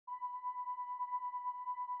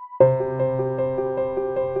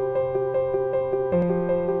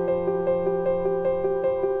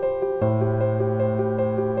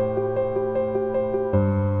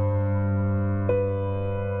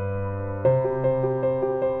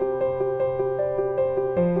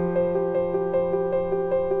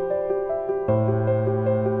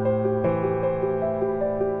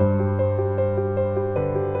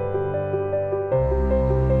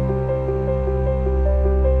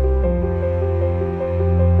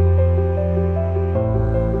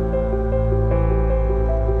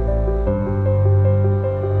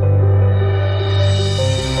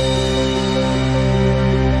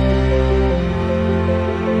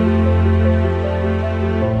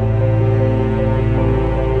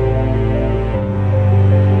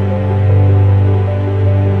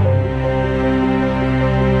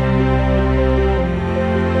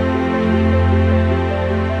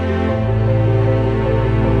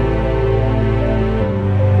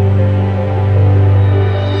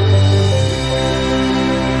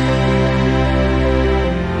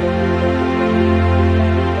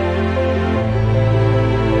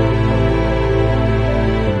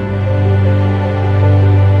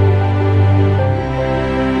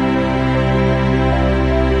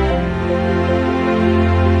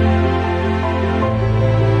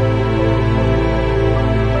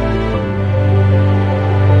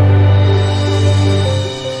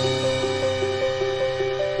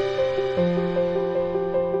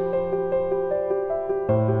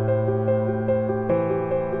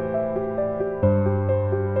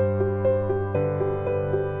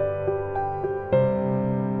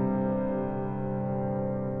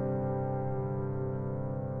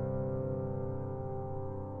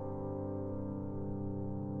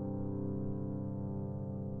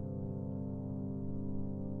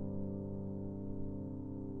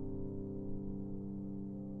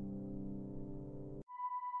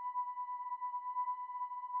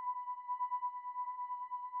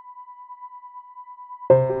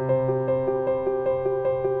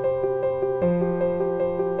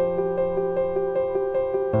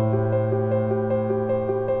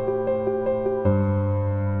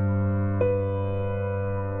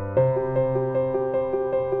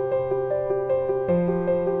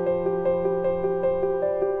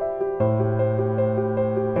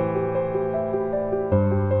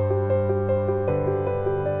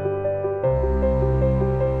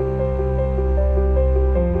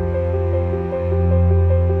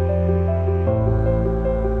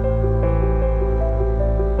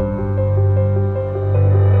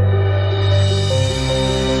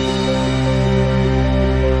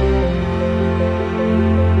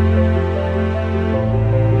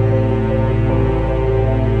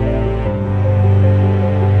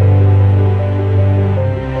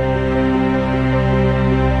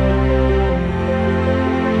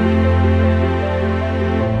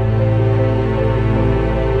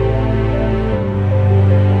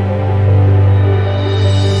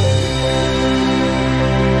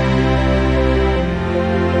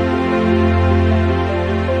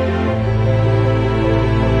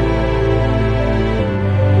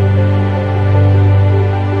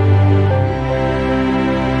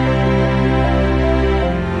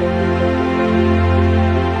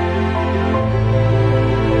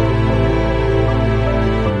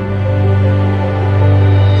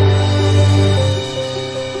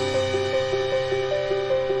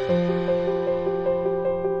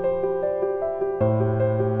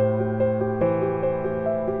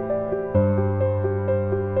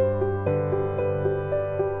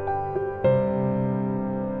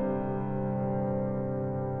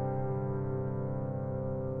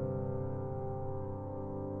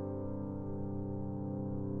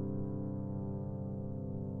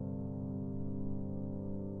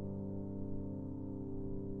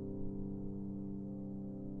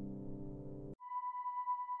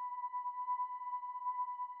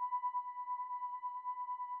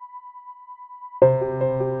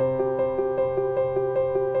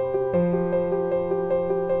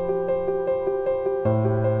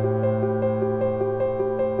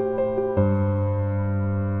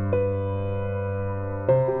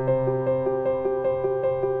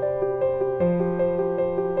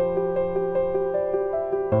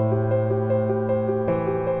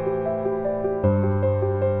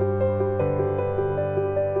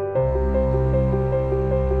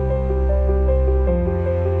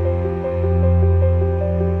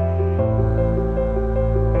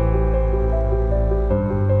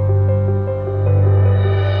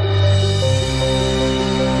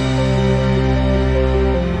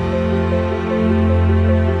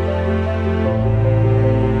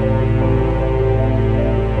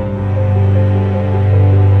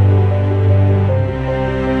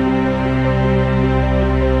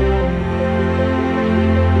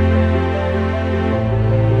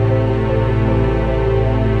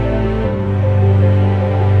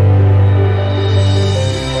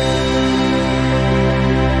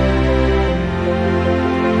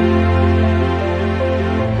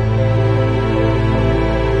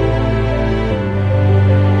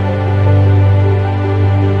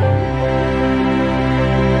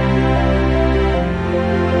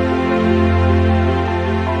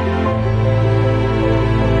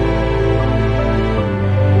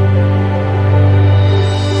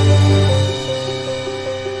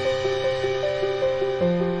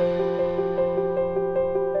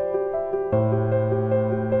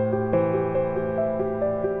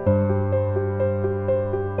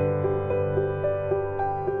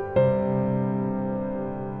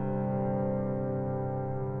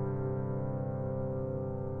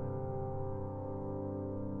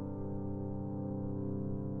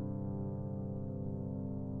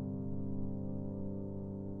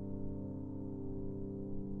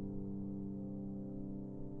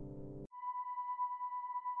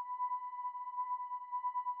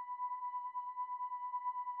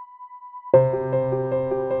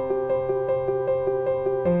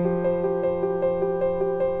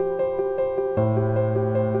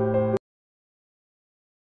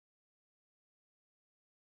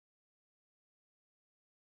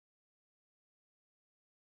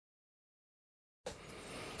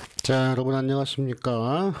자, 여러분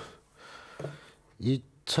안녕하십니까?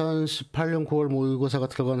 2018년 9월 모의고사가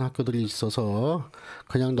들어간 학교들이 있어서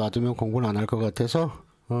그냥 놔두면 공부는 안 할 것 같아서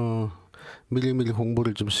미리미리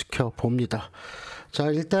공부를 좀 시켜봅니다. 자,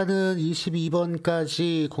 일단은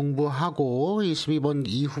 22번까지 공부하고 22번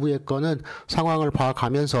이후의 거는 상황을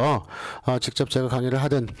봐가면서 직접 제가 강의를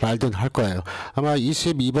하든 말든 할 거예요. 아마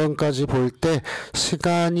 22번까지 볼 때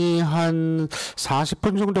시간이 한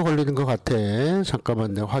 40분 정도 걸리는 것 같아.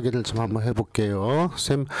 잠깐만 내가 확인을 좀 한번 해볼게요.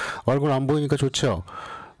 쌤 얼굴 안 보이니까 좋죠?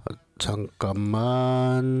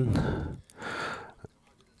 잠깐만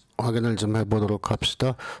확인을 좀 해보도록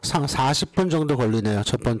합시다. 40분 정도 걸리네요.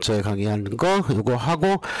 첫 번째 강의하는 거 이거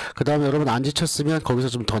하고 그 다음에 여러분 안 지쳤으면 거기서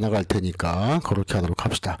좀 더 나갈 테니까 그렇게 하도록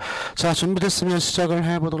합시다. 자, 준비됐으면 시작을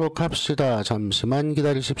해보도록 합시다. 잠시만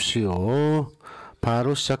기다리십시오.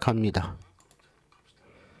 바로 시작합니다.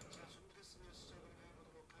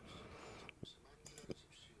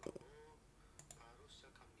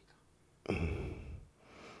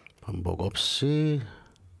 반복 없이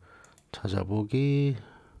찾아보기.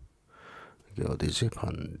 이게 어디지?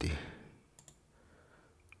 반디.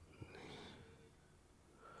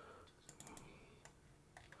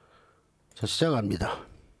 자, 시작합니다.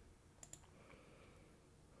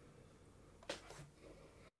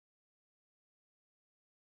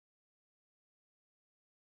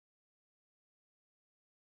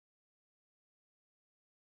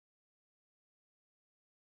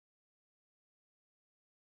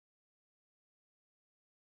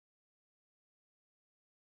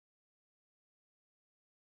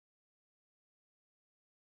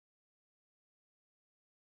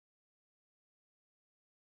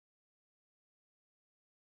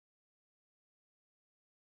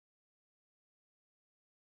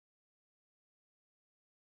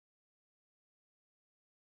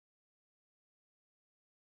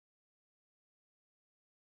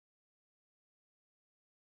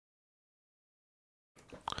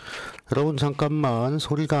 여러분 잠깐만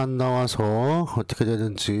소리가 안 나와서 어떻게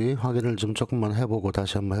되는지 확인을 좀 조금만 해보고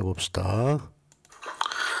다시 한번 해봅시다. 여러분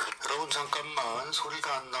잠깐만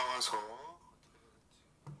소리가 안 나와서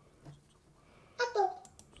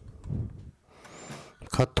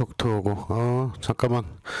카톡도 오고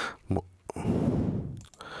잠깐만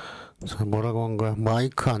뭐라고 한 거야?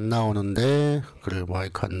 마이크 안 나오는데. 그래,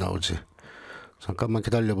 마이크 안 나오지. 잠깐만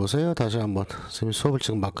기다려 보세요. 다시 한번. 선생님 수업을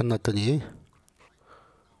지금 막 끝났더니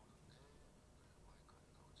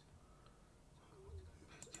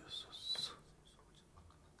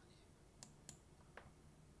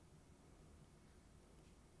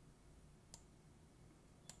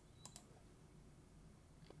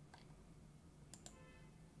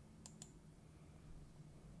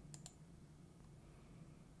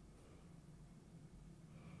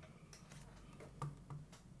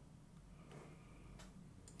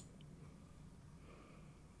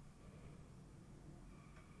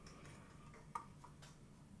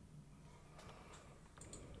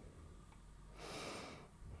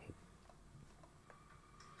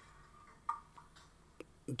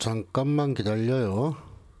잠깐만 기다려요.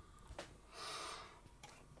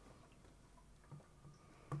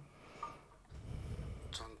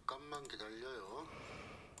 잠깐만 기다려요.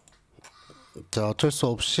 자, 어쩔 수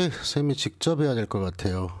없이 쌤이 직접 해야 될 것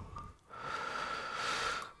같아요.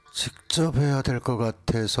 직접 해야 될 것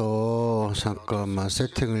같아서 잠깐만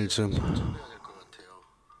세팅을 좀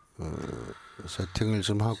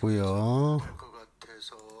하고요.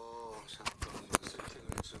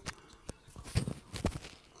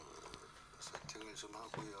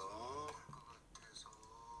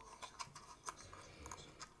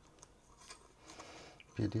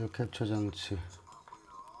 비디오 캡처 장치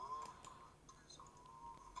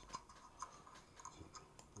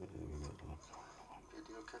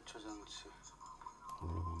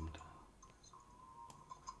올라갑니다.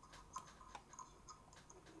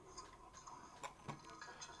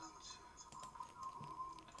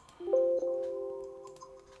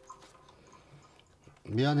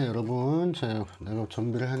 미안해 여러분, 내가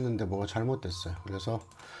준비를 했는데 뭐가 잘못됐어요. 그래서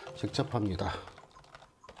직접 합니다.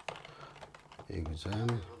 이그젠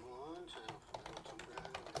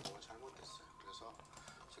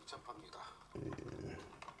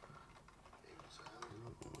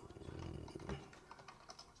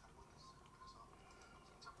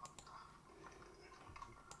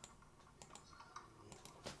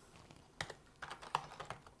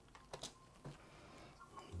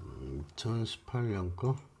전 2018년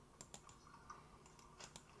거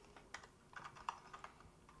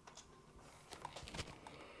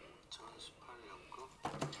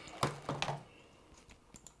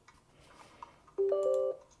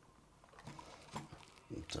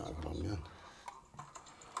자, 그러면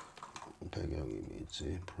배경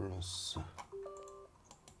이미지 플러스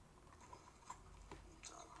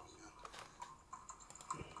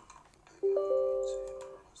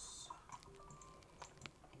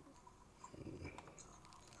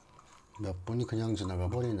몇 분이 그냥 지나가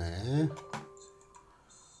버리네.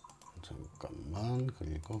 잠깐만.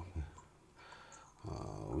 그리고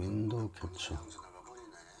윈도우 캡처,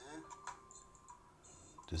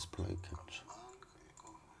 디스플레이 캡처.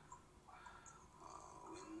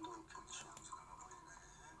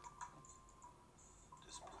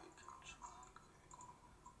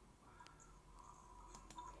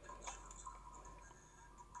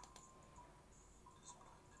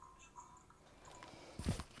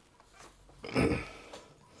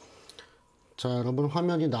 자, 여러분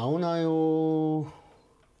화면이 나오나요?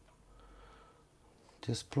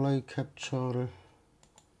 디스플레이 캡처를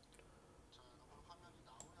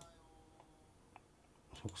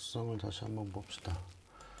속성을 다시 한번 봅시다.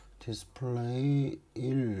 디스플레이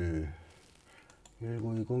 1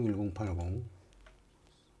 1920 1080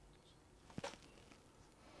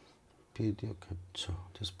 비디오 캡처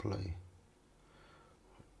디스플레이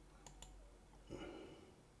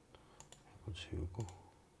이거 지우고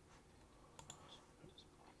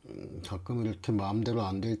가끔 이렇게 마음대로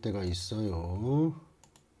안 될 때가 있어요.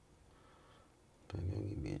 배경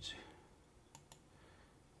이미지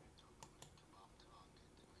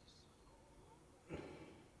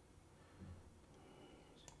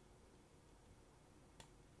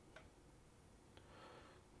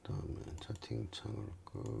다음에 채팅창을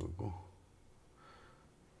끄고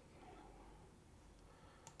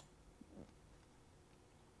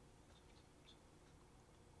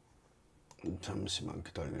잠시만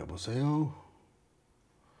기다려 보세요.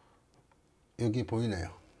 여기 보이네요.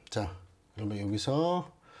 자, 그러면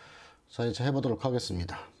여기서 자 이제 해보도록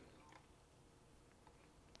하겠습니다.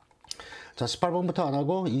 자, 18번부터 안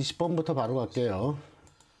하고 20번부터 바로 갈게요.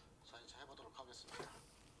 자, 이제 해보도록 하겠습니다.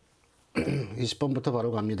 20번부터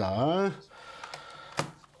바로 갑니다.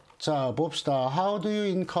 자, 봅시다. How do you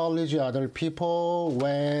encourage other people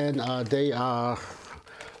when they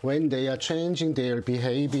are changing their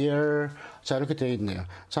behavior? 자, 이렇게 되어 있네요.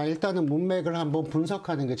 자, 일단은 문맥을 한번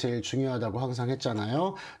분석하는 게 제일 중요하다고 항상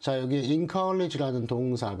했잖아요. 자, 여기 encourage라는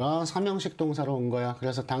동사가 삼형식 동사로 온 거야.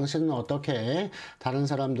 그래서 당신은 어떻게 다른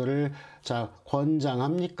사람들을 자,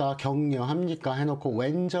 권장합니까? 격려합니까? 해놓고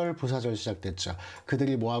웬절 부사절 시작됐죠.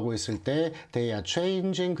 그들이 뭐하고 있을 때 they are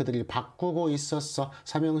changing, 그들이 바꾸고 있었어.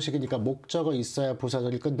 삼형식이니까 목적어 있어야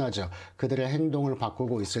부사절이 끝나죠. 그들의 행동을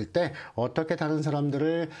바꾸고 있을 때 어떻게 다른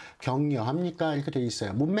사람들을 격려합니까? 이렇게 돼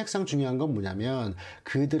있어요. 문맥상 중요한 건 뭐냐면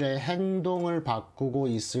그들의 행동을 바꾸고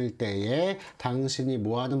있을 때에 당신이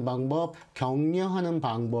뭐하는 방법? 격려하는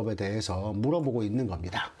방법에 대해서 물어보고 있는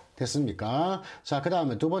겁니다. 됐습니까? 자, 그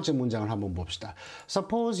다음에 두 번째 문장을 한번 봅시다.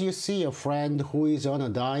 Suppose you see a friend who is on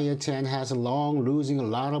a diet and has long losing a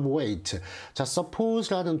lot of weight. 자,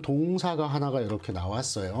 suppose라는 동사가 하나가 이렇게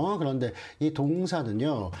나왔어요. 그런데 이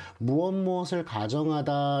동사는요, 무엇을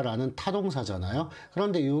가정하다라는 타동사잖아요.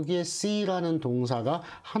 그런데 여기에 see라는 동사가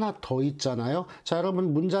하나 더 있잖아요. 자,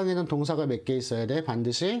 여러분 문장에는 동사가 몇 개 있어야 돼?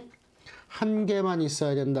 반드시 한 개만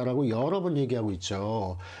있어야 된다라고 여러 번 얘기하고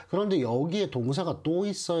있죠. 그런데 여기에 동사가 또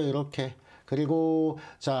있어요. 이렇게. 그리고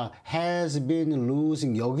자, has been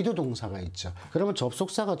losing 여기도 동사가 있죠. 그러면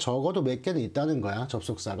접속사가 적어도 몇 개는 있다는 거야.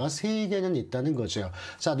 접속사가 3개는 있다는 거죠.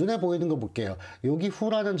 자, 눈에 보이는 거 볼게요. 여기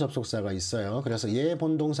who라는 접속사가 있어요. 그래서 얘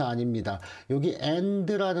본동사 아닙니다. 여기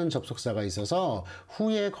and라는 접속사가 있어서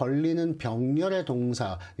who에 걸리는 병렬의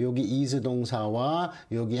동사, 여기 is 동사와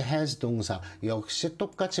여기 has 동사 역시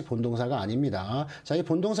똑같이 본동사가 아닙니다. 자, 이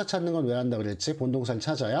본동사 찾는 건 왜 한다고 그랬지? 본동사를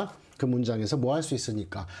찾아야 그 문장에서 뭐 할 수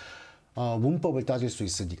있으니까. 문법을 따질 수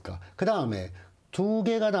있으니까. 그 다음에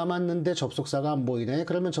 2개가 남았는데 접속사가 안 보이네.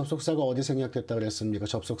 그러면 접속사가 어디 생략됐다 그랬습니까?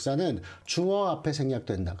 접속사는 주어 앞에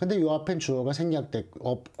생략된다. 근데 요 앞엔 주어가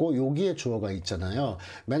없고 여기에 주어가 있잖아요.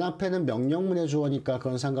 맨 앞에는 명령문의 주어니까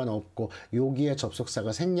그건 상관없고 여기에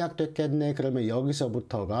접속사가 생략됐겠네. 그러면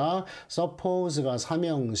여기서부터가 suppose가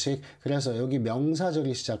삼형식. 그래서 여기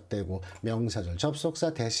명사절이 시작되고 명사절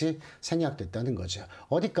접속사 대시 생략됐다는 거죠.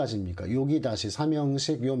 어디까지입니까? 여기 다시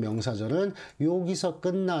삼형식 요 명사절은 여기서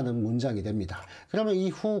끝나는 문장이 됩니다. 그러면 이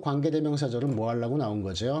후 관계대명사절은 뭐 하려고 나온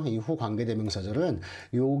거죠? 이 후 관계대명사절은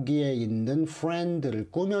여기에 있는 friend를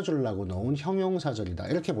꾸며주려고 놓은 형용사절이다.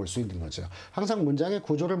 이렇게 볼 수 있는 거죠. 항상 문장의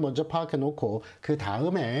구조를 먼저 파악해 놓고 그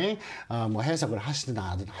다음에 뭐 해석을 하시든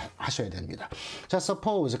안 하셔야 됩니다. 자,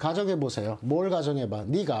 suppose 가정해 보세요. 뭘 가정해 봐?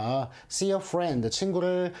 네가 see a friend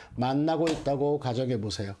친구를 만나고 있다고 가정해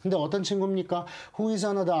보세요. 근데 어떤 친구입니까? Who is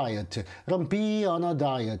on a diet? 그럼 be on a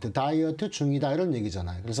diet. 다이어트 중이다 이런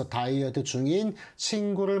얘기잖아요. 그래서 다이어트 중인 사귄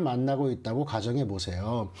친구를 만나고 있다고 가정해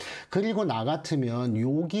보세요. 그리고 나 같으면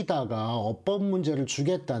여기다가 어법 문제를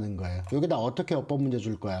주겠다는 거예요. 여기다 어떻게 어법 문제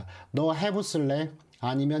줄 거야? 너 have 쓸래?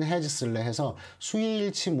 아니면 has 쓸래 해서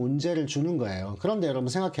수의일치 문제를 주는 거예요. 그런데 여러분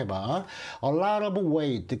생각해봐. A lot of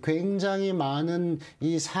weight, 굉장히 많은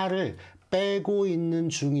이 살을 빼고 있는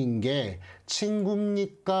중인 게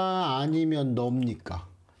친구입니까? 아니면 너입니까?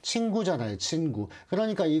 친구잖아요, 친구.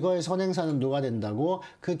 그러니까 이거의 선행사는 누가 된다고?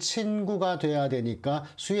 그 친구가 돼야 되니까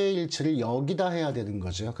수의 일치를 여기다 해야 되는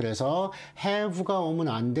거죠. 그래서 have가 오면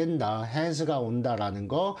안 된다, has가 온다라는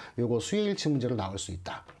거, 요거 수의 일치 문제로 나올 수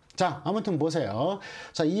있다. 자, 아무튼 보세요.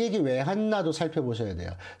 자, 이 얘기 왜 했나도 살펴보셔야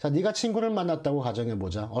돼요. 자, 네가 친구를 만났다고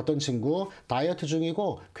가정해보자. 어떤 친구? 다이어트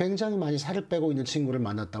중이고 굉장히 많이 살을 빼고 있는 친구를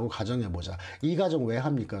만났다고 가정해보자. 이 가정 왜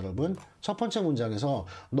합니까, 여러분? 첫 번째 문장에서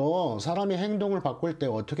너 사람이 행동을 바꿀 때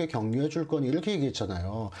어떻게 격려해 줄 거니? 이렇게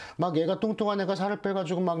얘기했잖아요. 막 얘가 뚱뚱한 애가 살을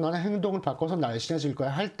빼가지고 막 나는 행동을 바꿔서 날씬해질 거야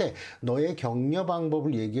할 때 너의 격려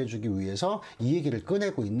방법을 얘기해 주기 위해서 이 얘기를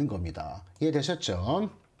꺼내고 있는 겁니다. 이해되셨죠?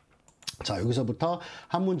 자, 여기서부터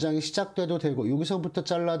한 문장이 시작돼도 되고 여기서부터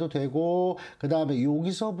잘라도 되고 그 다음에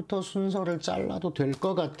여기서부터 순서를 잘라도 될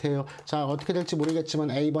것 같아요. 자, 어떻게 될지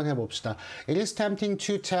모르겠지만 A번 해봅시다. It is tempting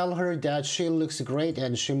to tell her that she looks great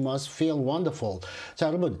and she must feel wonderful. 자,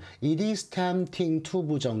 여러분, it is tempting to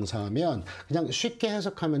부정사하면 그냥 쉽게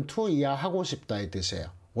해석하면 to 이하 하고 싶다 이 뜻이에요.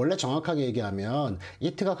 원래 정확하게 얘기하면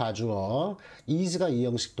it가 가주어, is가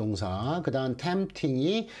이형식 동사, 그 다음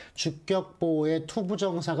tempting이 주격보호의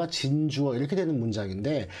투부정사가 진주어 이렇게 되는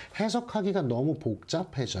문장인데 해석하기가 너무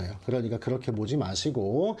복잡해져요. 그러니까 그렇게 보지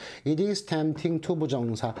마시고 it is tempting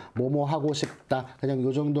투부정사 뭐뭐 하고 싶다 그냥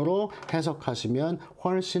요 정도로 해석하시면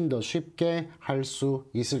훨씬 더 쉽게 할 수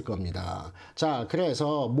있을 겁니다. 자,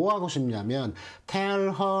 그래서 뭐 하고 싶냐면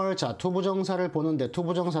tell her, 자 투부정사를 보는데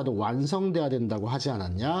투부정사도 완성돼야 된다고 하지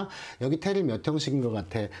않았냐? 여기 tell이 몇 형식인 것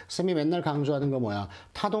같아? 쌤이 맨날 강조하는 거 뭐야?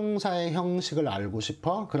 타동사의 형식을 알고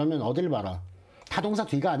싶어? 그러면 어딜 봐라? 타동사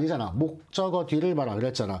뒤가 아니잖아. 목적어 뒤를 봐라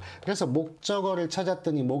그랬잖아. 그래서 목적어를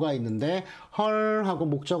찾았더니 뭐가 있는데 her 하고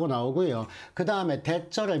목적어 나오고요. 그 다음에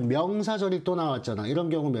대절에 명사절이 또 나왔잖아. 이런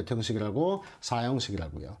경우 몇 형식이라고?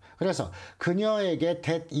 4형식이라고요. 그래서 그녀에게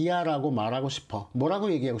that 이하라고 말하고 싶어.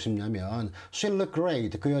 뭐라고 얘기하고 싶냐면 she look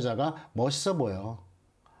great. 그 여자가 멋있어 보여.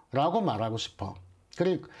 라고 말하고 싶어.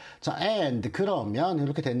 그리고 자 and 그러면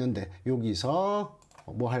이렇게 됐는데 여기서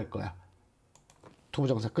뭐 할 거야?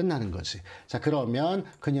 투부정사 끝나는 거지. 자, 그러면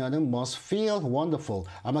그녀는 must feel wonderful.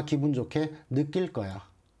 아마 기분 좋게 느낄 거야.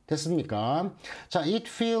 됐습니까? 자, it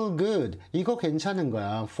feel good. 이거 괜찮은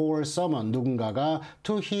거야. For someone, 누군가가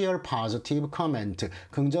to hear positive comment.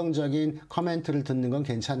 긍정적인 코멘트를 듣는 건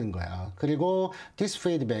괜찮은 거야. 그리고 this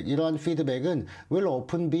feedback, 이러한 피드백은 will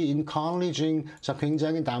often be encouraging. 자,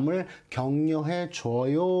 굉장히 남을 격려해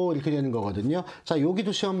줘요. 이렇게 되는 거거든요. 자,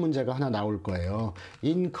 여기도 시험 문제가 하나 나올 거예요.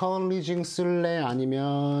 encouraging 쓸래?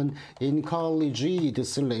 아니면 encouraged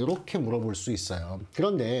쓸래? 이렇게 물어볼 수 있어요.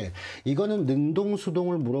 그런데 이거는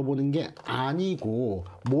능동수동을 물어보는 게 아니고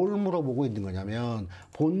뭘 물어보고 있는 거냐면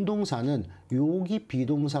본동사는 여기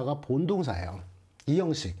비동사가 본동사예요. 이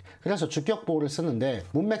형식. 그래서 주격보호를 쓰는데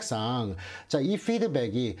문맥상 자, 이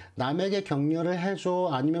피드백이 남에게 격려를 해줘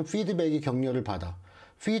아니면 피드백이 격려를 받아.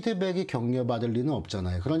 피드백이 격려받을 리는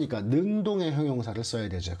없잖아요. 그러니까 능동의 형용사를 써야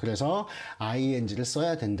되죠. 그래서 ing를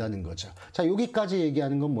써야 된다는 거죠. 자, 여기까지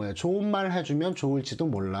얘기하는 건 뭐예요? 좋은 말 해주면 좋을지도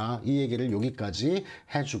몰라. 이 얘기를 여기까지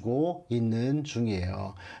해주고 있는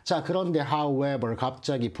중이에요. 자, 그런데 however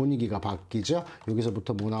갑자기 분위기가 바뀌죠.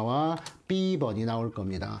 여기서부터 뭐 나와? B번이 나올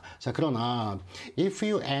겁니다. 자, 그러나 if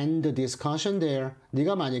you end the discussion there,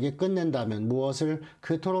 네가 만약에 끝낸다면 무엇을?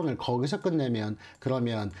 그 토론을 거기서 끝내면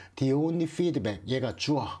그러면 the only feedback, 얘가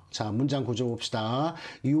주어. 자, 문장 구조 봅시다.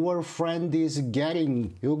 Your friend is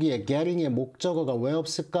getting, 여기에 getting의 목적어가 왜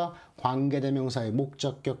없을까? 관계대명사의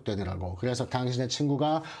목적격 되느라고. 그래서 당신의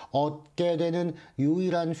친구가 얻게 되는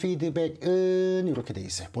유일한 피드백은 이렇게 돼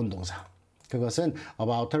있어요. 본동사. 그것은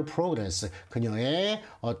about her progress, 그녀의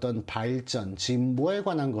어떤 발전, 진보에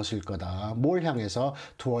관한 것일 거다. 뭘 향해서?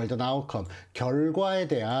 toward an outcome, 결과에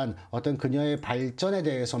대한 어떤 그녀의 발전에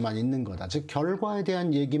대해서만 있는 거다. 즉 결과에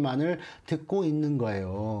대한 얘기만을 듣고 있는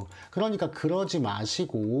거예요. 그러니까 그러지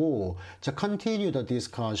마시고 자, continue the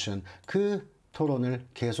discussion, 그 토론을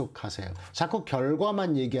계속하세요. 자꾸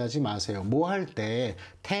결과만 얘기하지 마세요. 뭐 할 때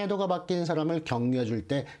태도가 바뀐 사람을 격려해 줄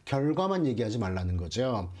때 결과만 얘기하지 말라는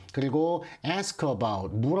거죠. 그리고 ask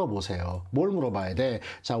about, 물어보세요. 뭘 물어봐야 돼?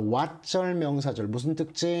 자, what절 명사절 무슨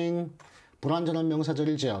특징? 불완전한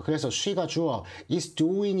명사절이죠. 그래서 she가 주어, is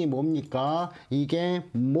doing이 뭡니까? 이게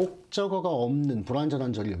목적어가 없는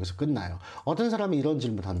불완전한 절이 여기서 끝나요. 어떤 사람이 이런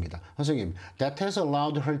질문 합니다. 선생님, that has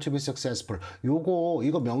allowed her to be successful.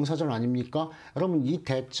 이거 명사절 아닙니까? 여러분, 이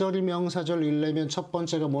대절이 명사절이려면 첫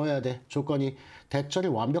번째가 뭐 해야 돼? 조건이 대절이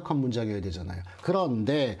완벽한 문장이어야 되잖아요.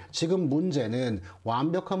 그런데 지금 문제는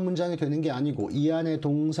완벽한 문장이 되는 게 아니고 이 안에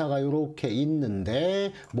동사가 이렇게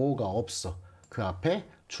있는데 뭐가 없어. 그 앞에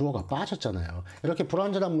주어가 빠졌잖아요. 이렇게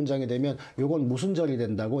불완전한 문장이 되면 이건 무슨 절이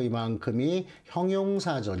된다고? 이만큼이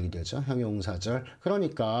형용사절이 되죠. 형용사절.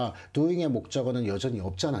 그러니까 doing의 목적어는 여전히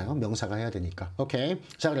없잖아요. 명사가 해야 되니까. 오케이.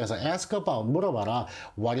 자, 그래서 ask about, 물어봐라.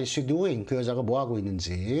 What is she doing? 그 여자가 뭐 하고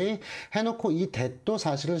있는지 해놓고 이 that도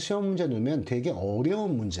사실은 시험 문제 넣으면 되게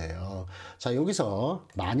어려운 문제예요. 자, 여기서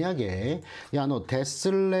만약에 야, 너 that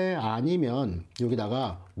쓸래? 아니면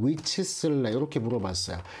여기다가 which 쓸래? 이렇게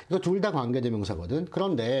물어봤어요. 이거 둘 다 관계대명사거든.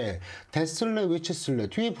 그런데 that 쓸래? which 쓸래?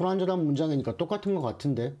 뒤에 불완전한 문장이니까 똑같은 것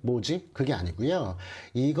같은데 뭐지? 그게 아니고요.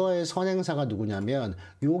 이거의 선행사가 누구냐면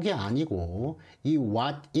요게 아니고 이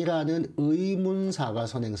what이라는 의문사가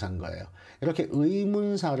선행사인 거예요. 이렇게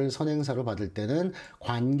의문사를 선행사로 받을 때는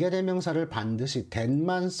관계대명사를 반드시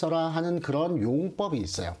that만 써라 하는 그런 용법이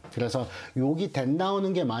있어요. 그래서 여기 that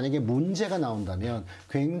나오는 게 만약에 문제가 나온다면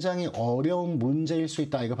굉장히 어려운 문제일 수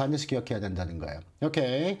있다. 이거 반드시 기억해야 된다는 거예요.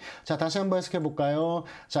 오케이. 자, 다시 한번 해석해 볼까요?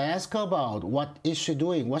 자, ask about what is she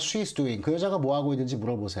doing, what she is doing. 그 여자가 뭐 하고 있는지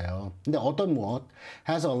물어보세요. 근데 어떤 무엇?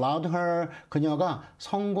 has allowed her, 그녀가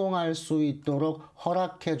성공할 수 있도록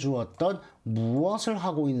허락해 주었던 무엇을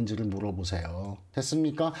하고 있는지를 물어보세요.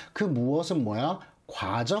 됐습니까? 그 무엇은 뭐야?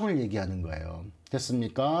 과정을 얘기하는 거예요.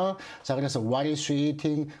 됐습니까? 자, 그래서 what is she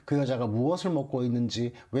eating? 그 여자가 무엇을 먹고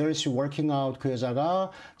있는지, where is she working out? 그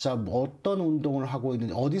여자가 자, 어떤 운동을 하고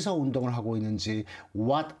있는지, 어디서 운동을 하고 있는지,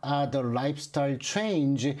 what are the lifestyle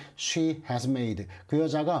change she has made? 그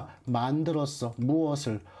여자가 만들었어.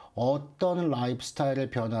 무엇을? 어떤 라이프스타일의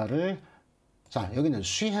변화를 자, 여기는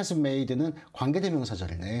she has made는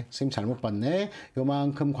관계대명사절이네. 선생님 잘못 봤네.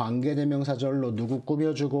 요만큼 관계대명사절로 누구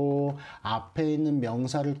꾸며주고 앞에 있는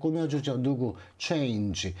명사를 꾸며주죠. 누구?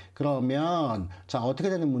 change. 그러면 자, 어떻게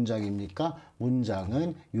되는 문장입니까?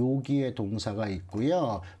 문장은 여기에 동사가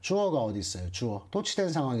있고요. 주어가 어디 있어요? 주어. 도치된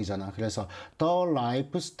상황이잖아. 그래서 the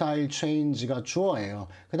lifestyle change가 주어예요.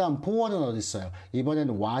 그 다음 보어는 어디 있어요?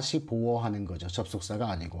 이번에는 what이 보어하는 거죠. 접속사가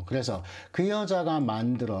아니고. 그래서 그 여자가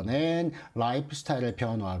만들어낸 라이프스타일의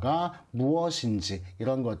변화가 무엇인지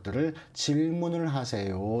이런 것들을 질문을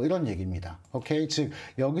하세요. 이런 얘기입니다. 오케이? 즉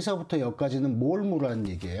여기서부터 여기까지는 뭘 물으라는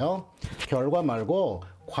얘기예요? 결과 말고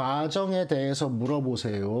과정에 대해서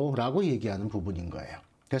물어보세요 라고 얘기하는 부분인 거예요.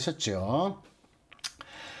 되셨죠?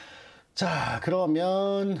 자,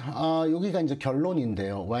 그러면 여기가 이제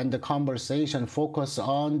결론인데요. When the conversation focus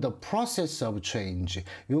on the process of change.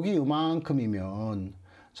 여기 요만큼이면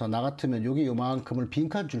자, 나 같으면 여기 요만큼을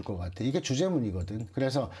빈칸 줄 것 같아. 이게 주제문이거든.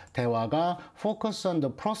 그래서 대화가 focus on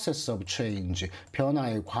the process of change.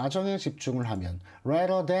 변화의 과정에 집중을 하면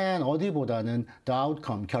rather than 어디보다는 the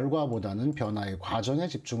outcome. 결과보다는 변화의 과정에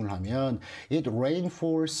집중을 하면 it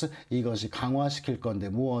reinforce 이것이 강화시킬 건데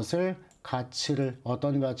무엇을? 가치를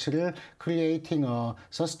어떤 가치를 creating a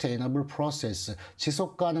sustainable process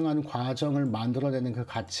지속 가능한 과정을 만들어내는 그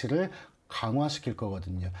가치를 강화시킬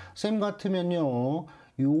거거든요. 쌤 같으면요.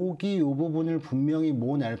 여기 요 부분을 분명히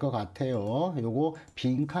뭐 낼 것 같아요. 요거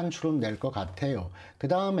빈칸추럼 낼 것 같아요. 그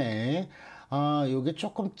다음에 요게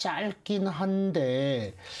조금 짧긴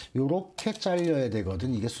한데 요렇게 잘려야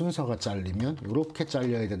되거든. 이게 순서가 잘리면 요렇게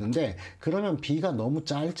잘려야 되는데 그러면 B가 너무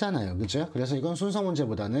짧잖아요. 그죠? 그래서 이건 순서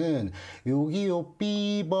문제보다는 여기 요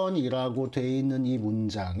B번이라고 돼 있는 이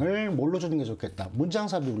문장을 뭘로 주는 게 좋겠다. 문장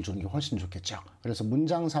삽입을 주는 게 훨씬 좋겠죠. 그래서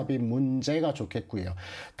문장 삽입 문제가 좋겠고요.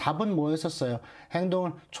 답은 뭐였었어요?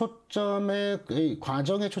 행동을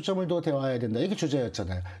과정에 초점을 둬 대화해야 된다. 이게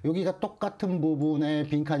주제였잖아요. 여기가 똑같은 부분에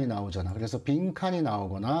빈칸이 나오잖아. 그래서 빈칸이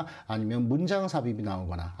나오거나 아니면 문장 삽입이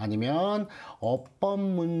나오거나 아니면 어법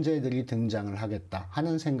문제들이 등장을 하겠다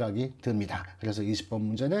하는 생각이 듭니다. 그래서 20번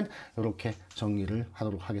문제는 이렇게 정리를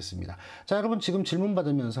하도록 하겠습니다. 자, 여러분 지금 질문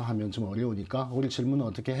받으면서 하면 좀 어려우니까 우리 질문은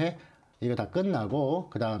어떻게 해? 이거 다 끝나고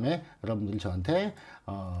그 다음에 여러분들이 저한테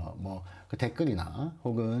그 댓글이나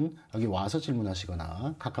혹은 여기 와서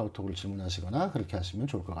질문하시거나 카카오톡으로 질문하시거나 그렇게 하시면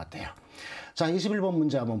좋을 것 같아요. 자, 21번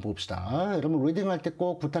문제 한번 봅시다. 여러분 리딩할 때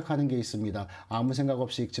꼭 부탁하는 게 있습니다. 아무 생각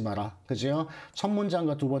없이 읽지 마라. 그죠? 첫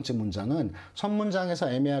문장과 두 번째 문장은 첫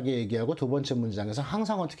문장에서 애매하게 얘기하고 두 번째 문장에서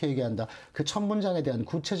항상 어떻게 얘기한다. 그 첫 문장에 대한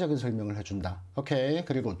구체적인 설명을 해준다. 오케이?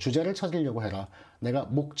 그리고 주제를 찾으려고 해라. 내가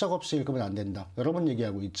목적 없이 읽으면 안 된다. 여러 번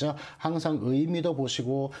얘기하고 있죠. 항상 의미도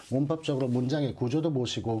보시고 문법적으로 문장의 구조도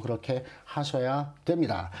보시고 그렇게 하셔야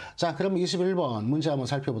됩니다. 자, 그럼 21번 문제 한번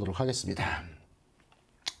살펴보도록 하겠습니다.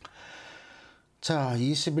 자,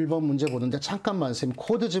 21번 문제 보는데 잠깐만 쌤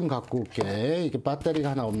코드 좀 갖고 올게. 이게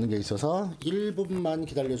배터리가 하나 없는 게 있어서 1분만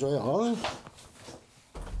기다려줘요.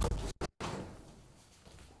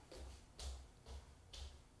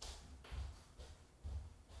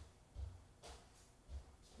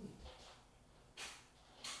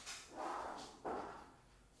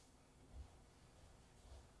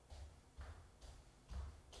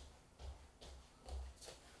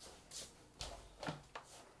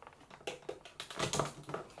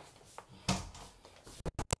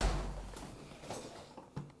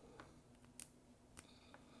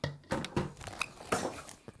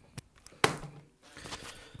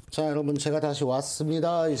 자, 여러분 제가 다시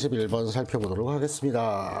왔습니다. 21번 살펴보도록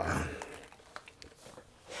하겠습니다.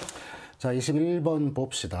 자, 21번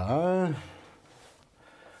봅시다.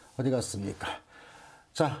 어디 갔습니까?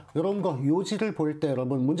 자, 이런 거 요지를 볼 때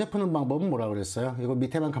여러분 문제 푸는 방법은 뭐라 그랬어요? 이거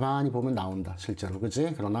밑에만 가만히 보면 나온다. 실제로.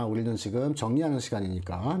 그치? 그러나 우리는 지금 정리하는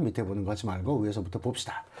시간이니까 밑에 보는 거 하지 말고 위에서부터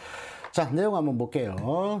봅시다. 자, 내용 한번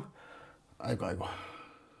볼게요. 아이고.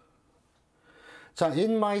 자,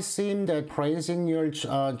 it might seem that praising your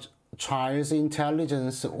child's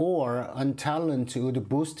intelligence or talent would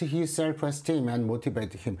boost his self-esteem and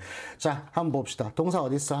motivate him. 자, 한번 봅시다. 동사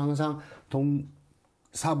어디 있어? 항상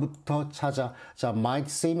동사부터 찾아. 자,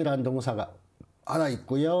 might seem이라는 동사가 하나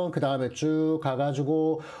있고요. 그 다음에 쭉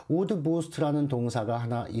가가지고 would boost라는 동사가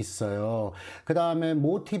하나 있어요. 그 다음에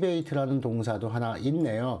motivate라는 동사도 하나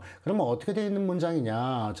있네요. 그러면 어떻게 되어 있는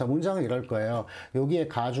문장이냐? 자, 문장은 이럴 거예요. 여기에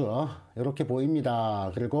가주어 이렇게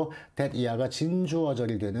보입니다. 그리고 that 이하가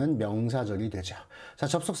진주어절이 되는 명사절이 되죠. 자,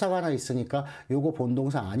 접속사가 하나 있으니까 요거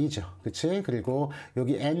본동사 아니죠. 그치? 그리고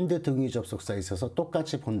여기 and 등위 접속사 있어서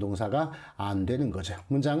똑같이 본동사가 안 되는 거죠.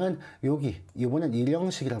 문장은 여기 이번엔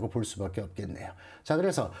일형식이라고 볼 수밖에 없겠네요. 자,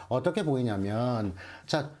 그래서 어떻게 보이냐면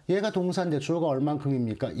자, 얘가 동사인데 주어가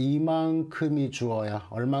얼만큼입니까? 이만큼이 주어야.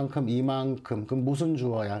 얼만큼? 이만큼. 그럼 무슨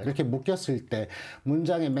주어야? 이렇게 묶였을 때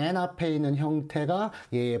문장의 맨 앞에 있는 형태가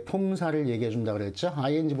얘의 품사를 얘기해 준다 그랬죠?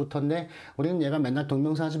 ing 붙었네. 우리는 얘가 맨날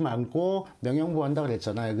동명사 하지 말고 명령부 한다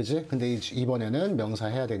그랬잖아요. 그지? 근데 이번에는 명사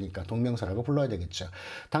해야 되니까 동명사라고 불러야 되겠죠.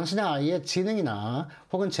 당신의 아이의 지능이나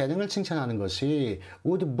혹은 재능을 칭찬하는 것이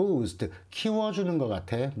would boost, 키워주는 것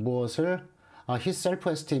같아. 무엇을? his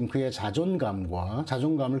self-esteem, 그의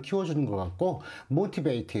자존감을 키워주는 것 같고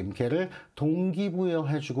motivate him, 걔를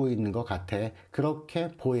동기부여해주고 있는 것 같아. 그렇게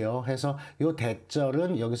보여 해서 요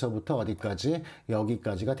대절은 여기서부터 어디까지?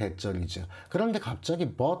 여기까지가 대절이죠. 그런데 갑자기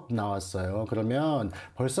but 나왔어요. 그러면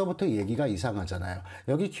벌써부터 얘기가 이상하잖아요.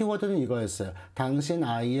 여기 키워드는 이거였어요. 당신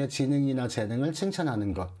아이의 지능이나 재능을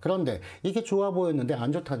칭찬하는 것. 그런데 이게 좋아 보였는데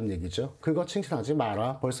안 좋다는 얘기죠. 그거 칭찬하지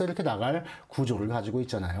마라. 벌써 이렇게 나갈 구조를 가지고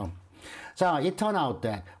있잖아요. 자, it turned out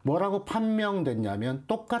that 뭐라고 판명됐냐면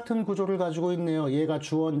똑같은 구조를 가지고 있네요. 얘가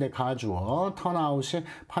주어인데 가주어, turn out이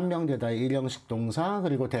판명되다의 일형식 동사,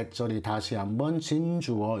 그리고 대절이 다시 한번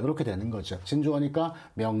진주어 이렇게 되는 거죠. 진주어니까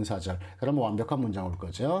명사절. 그러면 완벽한 문장 올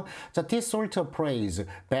거죠. 자, this sort of praise,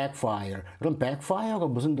 backfire. 그럼 backfire가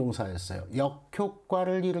무슨 동사였어요?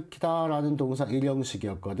 역효과를 일으키다 라는 동사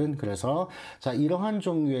일형식이었거든. 그래서 자, 이러한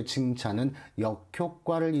종류의 칭찬은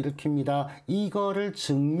역효과를 일으킵니다. 이거를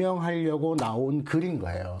증명하려고 나온 글인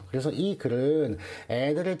거예요. 그래서 이 글은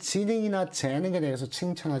애들의 지능이나 재능에 대해서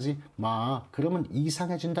칭찬하지 마. 그러면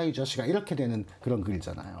이상해진다 이 자식아. 이렇게 되는 그런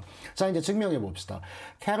글이잖아요. 자, 이제 증명해 봅시다.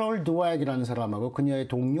 캐롤 드웩이라는 사람하고 그녀의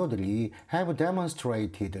동료들이 have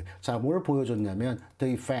demonstrated. 자, 뭘 보여줬냐면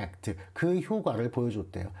the effect. 그 효과를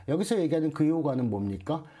보여줬대요. 여기서 얘기하는 그 효과는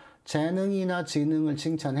뭡니까? 재능이나 지능을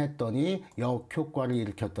칭찬했더니 역효과를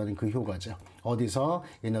일으켰다는 그 효과죠. 어디서?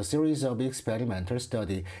 In a series of experimental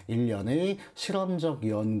study. 1년의 실험적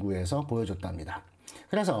연구에서 보여줬답니다.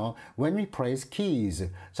 그래서 when we praise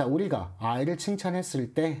kids, 자, 우리가 아이를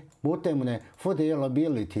칭찬했을 때 뭐 때문에? For their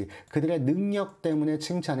ability, 그들의 능력 때문에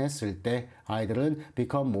칭찬했을 때 아이들은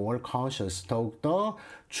become more cautious, 더욱더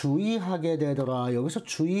주의하게 되더라. 여기서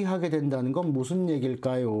주의하게 된다는 건 무슨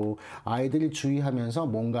얘기일까요? 아이들이 주의하면서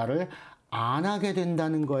뭔가를 안 하게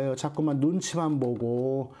된다는 거예요. 자꾸만 눈치만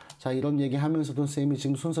보고. 자, 이런 얘기 하면서도 쌤이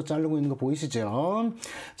지금 순서 자르고 있는 거 보이시죠?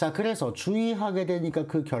 자, 그래서 주의하게 되니까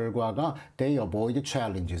그 결과가 they avoid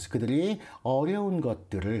challenges. 그들이 어려운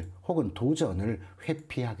것들을 혹은 도전을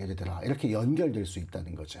회피하게 되더라. 이렇게 연결될 수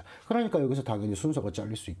있다는 거죠. 그러니까 여기서 당연히 순서가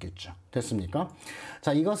잘릴 수 있겠죠. 됐습니까?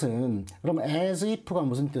 자, 이것은 그럼 as if가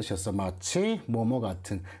무슨 뜻이었어? 마치 뭐뭐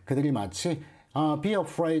같은. 그들이 마치 be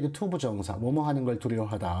afraid to 부정사, 뭐뭐 하는 걸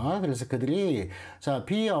두려워하다. 그래서 그들이 자,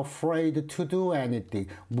 be afraid to do anything,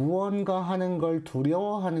 무언가 하는 걸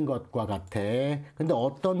두려워하는 것과 같아. 근데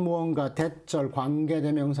어떤 무언가, 대절,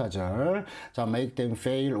 관계대명사절, 자, make them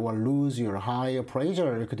fail or lose your high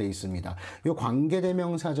appraisal 이렇게 돼 있습니다. 이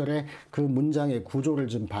관계대명사절의 그 문장의 구조를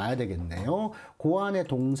좀 봐야 되겠네요. 그 안에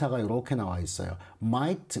동사가 이렇게 나와 있어요.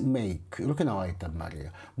 might make 이렇게 나와 있단 말이에요.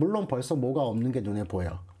 물론 벌써 뭐가 없는 게 눈에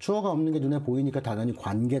보여. 주어가 없는 게 눈에 보이니까 당연히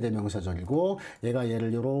관계대명사절이고 얘가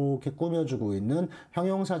얘를 이렇게 꾸며주고 있는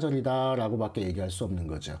형용사절이다 라고 밖에 얘기할 수 없는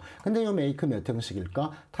거죠. 근데 이 make 몇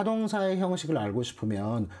형식일까? 타동사의 형식을 알고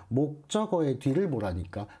싶으면 목적어의 뒤를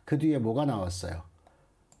보라니까 그 뒤에 뭐가 나왔어요?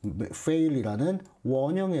 fail이라는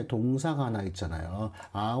원형의 동사가 하나 있잖아요.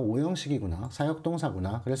 아, 5형식이구나.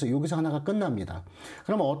 사역동사구나. 그래서 여기서 하나가 끝납니다.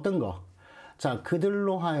 그럼 어떤 거? 자,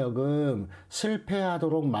 그들로 하여금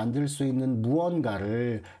실패하도록 만들 수 있는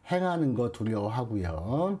무언가를 행하는 거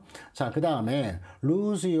두려워하고요. 자, 그 다음에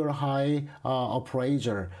lose your high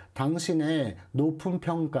appraisal, 당신의 높은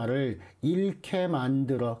평가를 잃게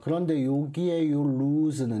만들어. 그런데 여기에 요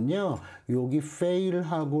lose는요, 여기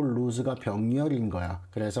fail하고 lose가 병렬인 거야.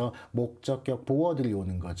 그래서 목적격 보어들이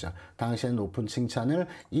오는 거죠. 당신의 높은 칭찬을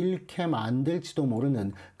잃게 만들지도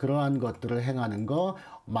모르는 그러한 것들을 행하는 거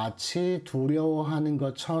마치 두려워하는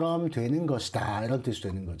것처럼 되는 것이다. 이런 뜻이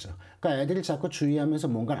되는 거죠. 그러니까 애들이 자꾸 주의하면서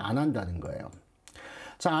뭔가를 안 한다는 거예요.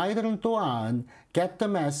 자, 아이들은 또한 get the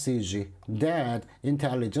message that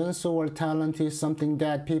intelligence or talent is something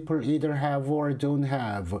that people either have or don't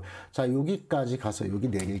have. 자, 여기까지 가서 여기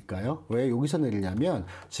내릴까요? 왜 여기서 내리냐면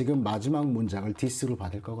지금 마지막 문장을 this로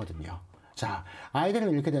받을 거거든요. 자,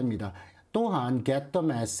 아이들은 이렇게 됩니다. 또한 get the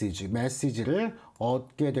message, 메시지를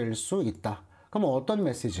얻게 될 수 있다. 그럼 어떤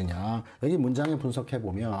메시지냐? 여기 문장에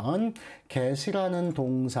분석해보면 get이라는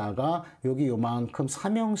동사가 여기 요만큼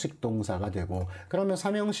 3형식 동사가 되고, 그러면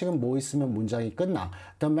 3형식은 뭐 있으면 문장이 끝나?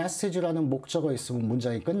 The message라는 목적어 있으면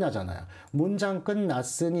문장이 끝나잖아요. 문장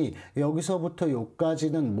끝났으니 여기서부터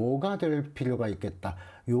여기까지는 뭐가 될 필요가 있겠다?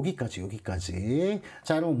 여기까지.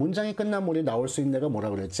 자, 여러분 문장이 끝나면 우리 나올 수 있는 애가 뭐라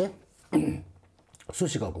그랬지?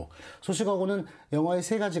 수식어고. 수식어고는 영어에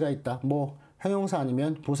 3가지가 있다. 뭐 형용사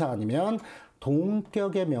아니면 부사 아니면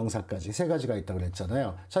동격의 명사까지 3가지가 있다고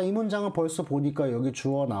그랬잖아요. 자, 이 문장은 벌써 보니까 여기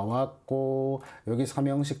주어 나왔고, 여기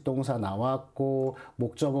 3형식 동사 나왔고,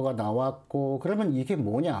 목적어가 나왔고, 그러면 이게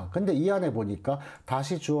뭐냐? 근데 이 안에 보니까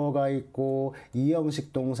다시 주어가 있고,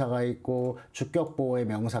 2형식 동사가 있고, 주격보호의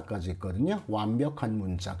명사까지 있거든요. 완벽한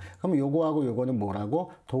문장. 그럼 요거하고 요거는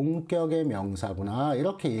뭐라고? 동격의 명사구나.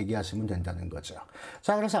 이렇게 얘기하시면 된다는 거죠.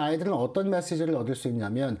 자, 그래서 아이들은 어떤 메시지를 얻을 수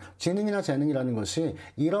있냐면, 지능이나 재능이라는 것이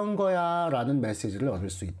이런 거야 라는 메시지를 얻을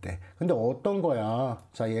수 있대. 근데 어떤 거야?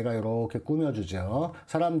 자, 얘가 이렇게 꾸며주죠.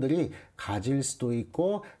 사람들이 가질 수도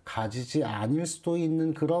있고 가지지 않을 수도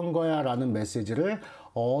있는 그런 거야 라는 메시지를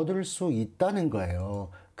얻을 수 있다는 거예요.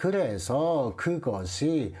 그래서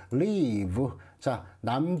그것이 leave, 자,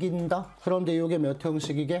 남긴다. 그런데 이게 몇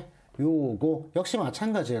형식이게? 요거 역시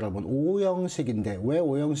마찬가지예요, 여러분. 5형식인데 왜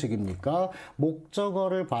 5형식입니까?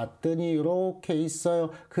 목적어를 봤더니 이렇게 있어요.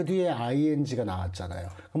 그 뒤에 ing가 나왔잖아요.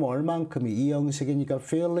 그럼 얼만큼이 2형식이니까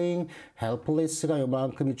feeling helpless가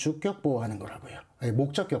요만큼이 주격 보호하는 거라고요.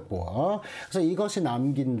 목적격 보호. 그래서 이것이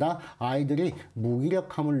남긴다. 아이들이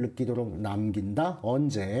무기력함을 느끼도록 남긴다.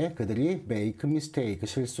 언제? 그들이 make mistake,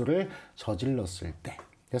 실수를 저질렀을 때.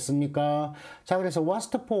 됐습니까? 자, 그래서 what's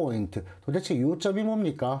the point? 도대체 요점이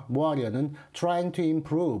뭡니까? 뭐 하려는? trying to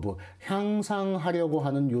improve. 향상하려고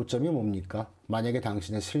하는 요점이 뭡니까? 만약에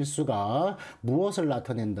당신의 실수가 무엇을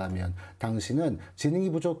나타낸다면, 당신은 지능이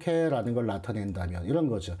부족해 라는 걸 나타낸다면, 이런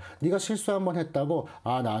거죠. 네가 실수 한번 했다고,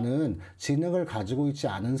 아, 나는 지능을 가지고 있지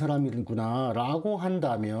않은 사람이구나 라고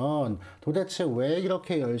한다면 도대체 왜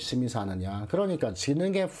이렇게 열심히 사느냐. 그러니까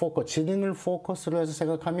지능을 포커스로 해서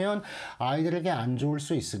생각하면 아이들에게 안 좋을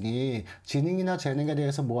수 있으니 지능이나 재능에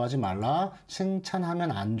대해서 뭐 하지 말라?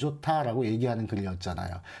 칭찬하면 안 좋다라고 얘기하는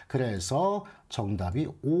글이었잖아요. 그래서 정답이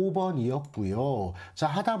 5번이었고요. 자,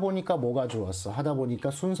 하다 보니까 뭐가 좋았어? 하다 보니까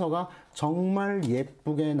순서가 정말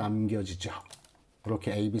예쁘게 남겨지죠.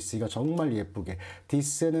 이렇게 ABC가 정말 예쁘게.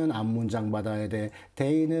 this는 앞문장 받아야 돼.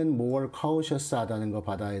 they는 more cautious 하다는 거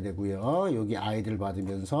받아야 되고요. 여기 아이들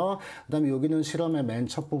받으면서, 그 다음에 여기는 실험의 맨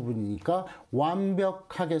첫 부분이니까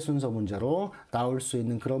완벽하게 순서 문제로 나올 수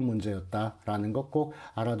있는 그런 문제였다라는 것 꼭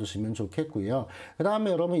알아두시면 좋겠고요. 그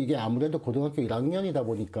다음에 여러분 이게 아무래도 고등학교 1학년이다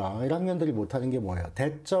보니까 1학년들이 못하는 게 뭐예요?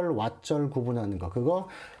 대절, 왓절 구분하는 거. 그거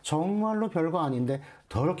정말로 별거 아닌데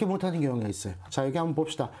더럽게 못하는 경우가 있어요. 자, 여기 한번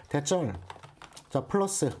봅시다. 대절. 자,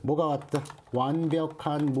 플러스 뭐가 왔다?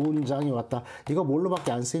 완벽한 문장이 왔다. 이거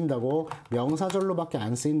뭘로밖에 안 쓰인다고? 명사절로밖에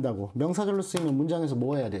안 쓰인다고. 명사절로 쓰이면 문장에서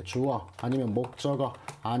뭐 해야 돼? 주어 아니면 목적어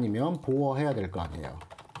아니면 보어해야 될 거 아니에요.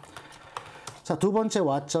 자, 두 번째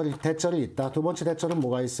대절이 있다. 두 번째 대절은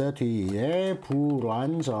뭐가 있어요? 뒤에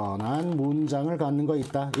불완전한 문장을 갖는 거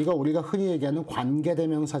있다. 이거 우리가 흔히 얘기하는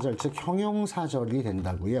관계대명사절, 즉 형용사절이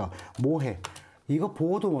된다고요. 뭐해? 이거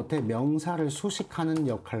보호도 못해. 명사를 수식하는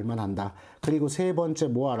역할만 한다. 그리고 세 번째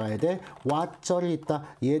뭐 알아야 돼? what절이 있다.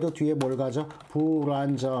 얘도 뒤에 뭘 가져?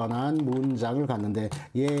 불완전한 문장을 갖는데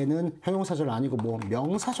얘는 형용사절 아니고 뭐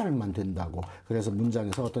명사절만 된다고. 그래서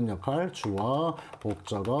문장에서 어떤 역할? 주어,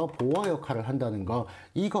 목적어, 보어 역할을 한다는 거.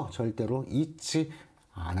 이거 절대로 잊지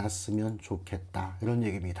않았으면 좋겠다. 이런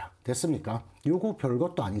얘기입니다. 됐습니까? 요거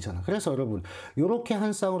별것도 아니잖아. 그래서 여러분 요렇게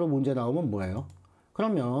한 쌍으로 문제 나오면 뭐예요?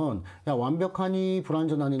 그러면 야 완벽하니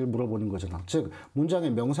불완전하니를 물어보는 거잖아. 즉 문장에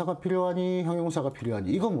명사가 필요하니 형용사가 필요하니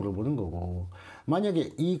이거 물어보는 거고,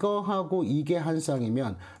 만약에 이거하고 이게 한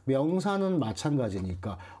쌍이면 명사는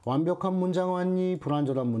마찬가지니까 완벽한 문장 왔니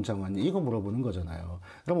불완전한 문장 왔니 이거 물어보는 거잖아요.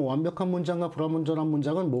 그러면 완벽한 문장과 불완전한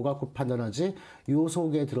문장은 뭐 갖고 판단하지? 요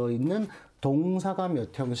속에 들어있는 동사가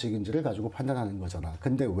몇 형식인지를 가지고 판단하는 거잖아.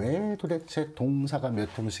 근데 왜 도대체 동사가 몇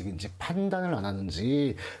형식인지 판단을 안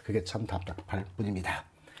하는지 그게 참 답답할 뿐입니다.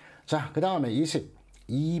 자, 그 다음에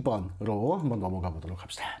 22번으로 한번 넘어가 보도록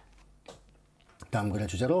합시다. 다음 글의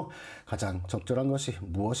주제로 가장 적절한 것이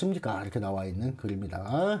무엇입니까? 이렇게 나와 있는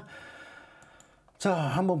글입니다. 자,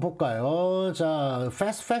 한번 볼까요? 자,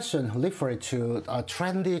 fast fashion refer to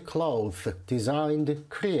trendy clothes designed,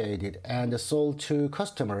 created, and sold to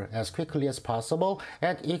customer as quickly as possible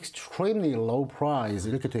at extremely low price.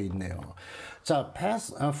 이렇게 되어 있네요. 자,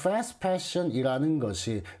 fast fashion이라는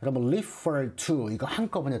것이 여러분 refer to 이거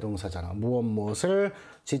한꺼번에 동사잖아. 무엇을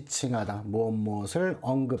지칭하다, 무엇을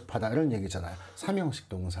언급하다 이런 얘기잖아요. 삼형식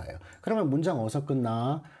동사예요. 그러면 문장 어디서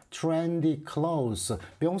끝나? trendy clothes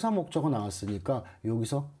명사 목적어 나왔으니까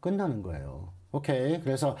여기서 끝나는 거예요. 오케이.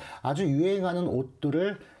 그래서 아주 유행하는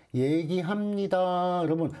옷들을 얘기합니다.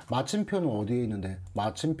 여러분 마침표는 어디에 있는데?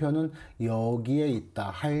 마침표는 여기에 있다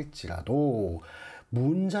할지라도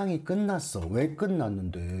문장이 끝났어. 왜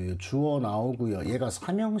끝났는데? 주어 나오고요. 얘가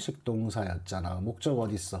삼형식 동사였잖아. 목적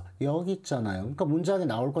어디 있어? 여기 있잖아요. 그러니까 문장에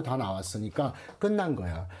나올 거 다 나왔으니까 끝난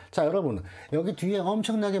거야. 자, 여러분 여기 뒤에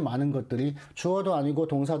엄청나게 많은 것들이 주어도 아니고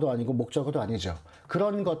동사도 아니고 목적어도 아니죠.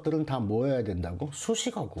 그런 것들은 다 뭐여야 된다고?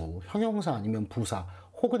 수식어고 형용사 아니면 부사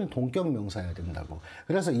혹은 동격명사여야 된다고.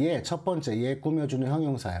 그래서 얘 첫 번째 얘 꾸며주는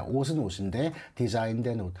형용사야. 옷은 옷인데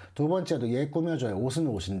디자인된 옷. 두 번째도 얘 꾸며줘야 옷은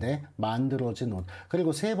옷인데 만들어진 옷.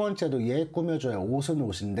 그리고 세 번째도 얘 꾸며줘야 옷은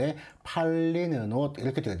옷인데 팔리는 옷.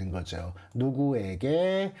 이렇게 되는 거죠.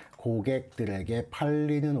 누구에게? 고객들에게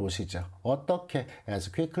팔리는 옷이죠. 어떻게?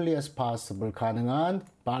 as quickly as possible 가능한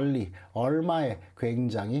빨리 얼마에?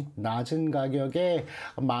 굉장히 낮은 가격에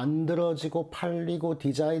만들어지고 팔리고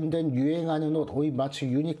디자인된 유행하는 옷. 오이 마치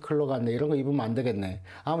유니클로 같네. 이런 거 입으면 안 되겠네.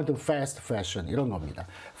 아무튼 fast fashion 이런 겁니다.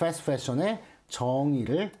 fast fashion의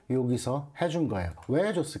정의를 여기서 해준 거예요. 왜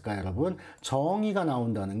해줬을까요, 여러분? 정의가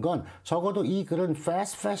나온다는 건 적어도 이 글은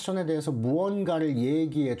fast fashion에 대해서 무언가를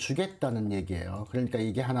얘기해 주겠다는 얘기예요. 그러니까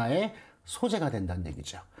이게 하나의 소재가 된다는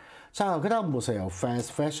얘기죠. 자, 그 다음 보세요.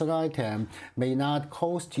 Fast fashion item may not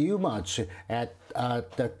cost you much at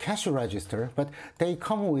the cash register, but they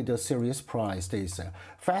come with a serious price. 돼 있어요.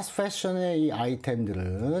 Fast fashion의 이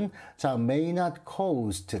아이템들은 자, may not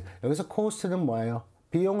cost. 여기서 cost는 뭐예요?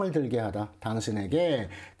 비용을 들게 하다. 당신에게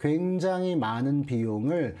굉장히 많은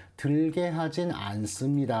비용을 들게 하진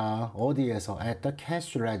않습니다. 어디에서? At the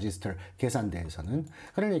cash register. 계산대에서는.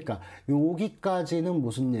 그러니까 여기까지는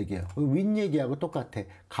무슨 얘기예요? 윗 얘기하고 똑같아.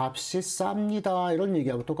 값이 쌉니다. 이런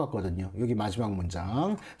얘기하고 똑같거든요. 여기 마지막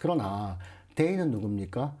문장. 그러나 they는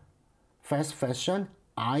누굽니까? fast fashion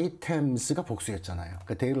items가 복수였잖아요.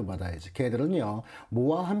 그러니까 대를 받아야지. 걔들은요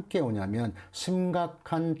뭐와 함께 오냐면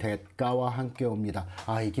심각한 대가와 함께 옵니다.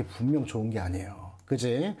 아, 이게 분명 좋은 게 아니에요.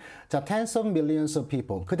 그지? 자, tens of millions of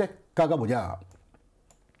people. 그 대가가 뭐냐?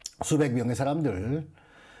 수백 명의 사람들.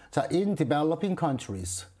 자, in developing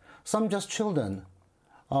countries, some just children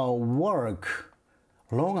work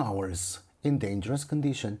long hours in dangerous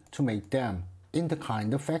condition to make them in the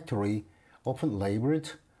kind of factory often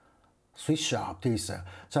labored 스위시업 돼 있어요.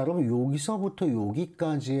 자, 여러분 여기서부터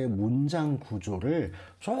여기까지의 문장 구조를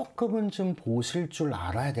조금은 좀 보실 줄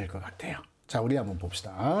알아야 될 것 같아요. 자, 우리 한번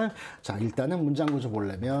봅시다. 자, 일단은 문장 구조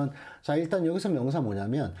보려면 자, 일단 여기서 명사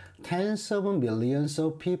뭐냐면 tens of millions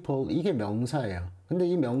of people 이게 명사예요. 근데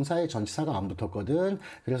이 명사에 전치사가 안 붙었거든.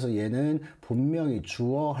 그래서 얘는 분명히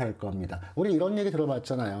주어 할 겁니다. 우리 이런 얘기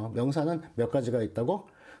들어봤잖아요. 명사는 몇 가지가 있다고?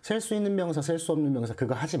 셀 수 있는 명사, 셀 수 없는 명사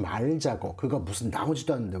그거 하지 말자고. 그거 무슨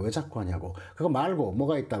나오지도 않는데 왜 자꾸 하냐고. 그거 말고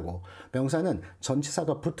뭐가 있다고. 명사는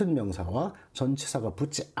전치사가 붙은 명사와 전치사가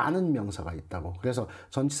붙지 않은 명사가 있다고. 그래서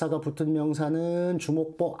전치사가 붙은 명사는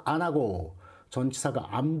주목보 안 하고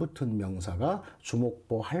전치사가 안 붙은 명사가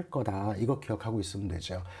주목보 할 거다. 이거 기억하고 있으면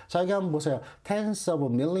되죠. 자, 여기 한번 보세요. tens of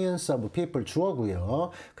millions of people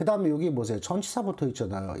주어고요. 그 다음에 여기 보세요. 전치사 붙어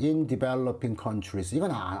있잖아요. in developing countries.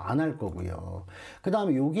 이건 안 할 거고요. 그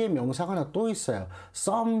다음에 여기에 명사가 하나 또 있어요.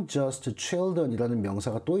 some just children 이라는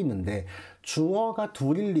명사가 또 있는데 주어가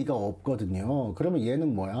둘일 리가 없거든요. 그러면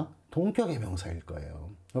얘는 뭐야? 동격의 명사일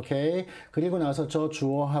거예요. 오케이. 그리고 나서 저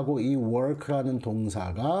주어하고 이 work라는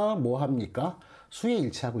동사가 뭐 합니까? 수에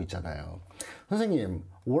일치하고 있잖아요. 선생님,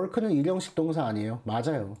 work는 일형식 동사 아니에요?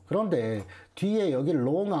 맞아요. 그런데 뒤에 여기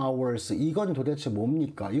long hours 이건 도대체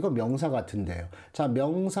뭡니까? 이거 명사 같은데요. 자,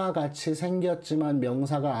 명사같이 생겼지만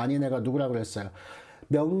명사가 아닌 애가 누구라고 그랬어요?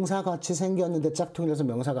 명사같이 생겼는데 짝퉁이라서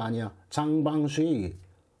명사가 아니야. 장방쉬.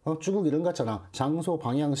 중국 이름 같잖아. 장소,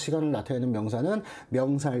 방향, 시간을 나타내는 명사는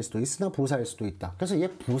명사일 수도 있으나 부사일 수도 있다. 그래서 얘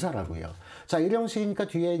부사라고요. 자, 일형식이니까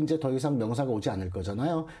뒤에 이제 더 이상 명사가 오지 않을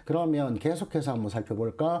거잖아요. 그러면 계속해서 한번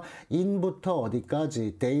살펴볼까? in부터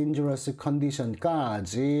어디까지? dangerous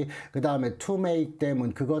condition까지. 그 다음에 to make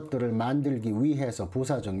them은 그것들을 만들기 위해서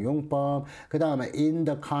부사적 용법. 그 다음에 in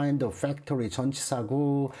the kind of factory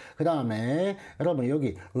전치사구. 그 다음에 여러분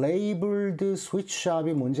여기 labeled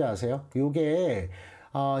sweetshop이 뭔지 아세요? 요게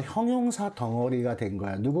형용사 덩어리가 된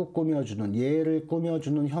거야. 누구 꾸며주는, 얘를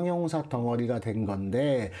꾸며주는 형용사 덩어리가 된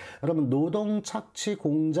건데, 여러분, 노동착취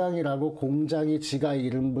공장이라고 공장이 지가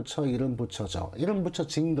이름 붙여져. 이름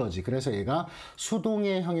붙여진 거지. 그래서 얘가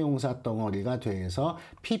수동의 형용사 덩어리가 돼서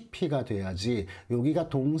PP가 돼야지, 여기가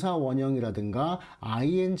동사 원형이라든가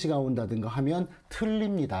ing가 온다든가 하면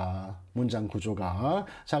틀립니다. 문장 구조가.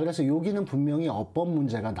 자, 그래서 여기는 분명히 어법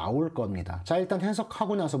문제가 나올 겁니다. 자, 일단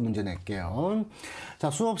해석하고 나서 문제 낼게요.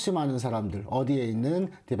 자, 수없이 많은 사람들, 어디에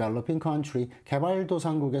있는 developing country,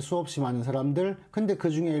 개발도상국에 수없이 많은 사람들, 근데 그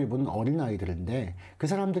중에 일부는 어린아이들인데 그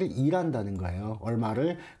사람들이 일한다는 거예요.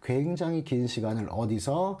 얼마를? 굉장히 긴 시간을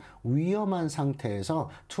어디서? 위험한 상태에서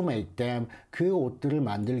to make them, 그 옷들을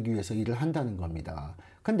만들기 위해서 일을 한다는 겁니다.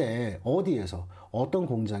 근데 어디에서? 어떤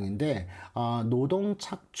공장인데 노동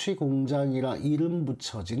착취 공장이라 이름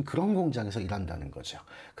붙여진 그런 공장에서 일한다는 거죠.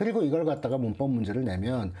 그리고 이걸 갖다가 문법 문제를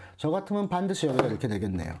내면 저 같으면 반드시 여기다 이렇게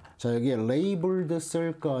되겠네요. 자, 여기에 labeled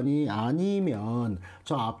쓸 거니 아니면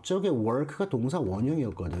저 앞쪽에 work가 동사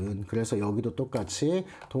원형이었거든. 그래서 여기도 똑같이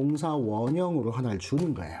동사 원형으로 하나를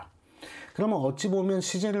주는 거예요. 그러면 어찌 보면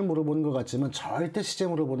시제를 물어보는 것 같지만 절대 시제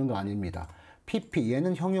물어보는 거 아닙니다. PP,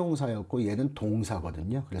 얘는 형용사였고 얘는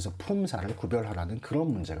동사거든요. 그래서 품사를 구별하라는 그런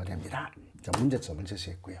문제가 됩니다. 자, 문제점을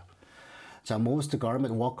제시했고요. 자, most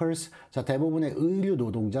garment workers, 자, 대부분의 의류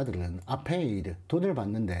노동자들은 are paid, 돈을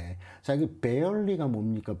받는데, 자, 여기 barely가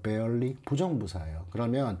뭡니까? barely, 부정부사예요.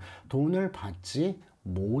 그러면 돈을 받지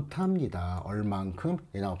못합니다. 얼만큼?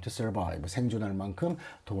 enough to survive, 생존할 만큼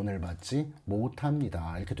돈을 받지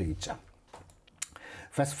못합니다. 이렇게 돼 있죠.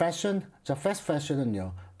 fast fashion, 자, fast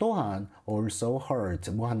fashion은요, 또한 also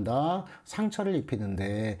hurt, 뭐 한다? 상처를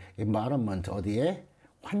입히는데 environment, 어디에?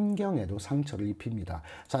 환경에도 상처를 입힙니다.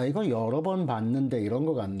 자, 이거 여러 번 봤는데 이런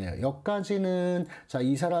것 같네요. 여기까지는 자,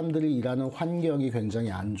 이 사람들이 일하는 환경이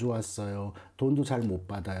굉장히 안 좋았어요. 돈도 잘 못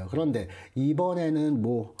받아요. 그런데 이번에는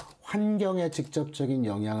뭐 환경에 직접적인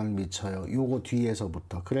영향을 미쳐요. 요거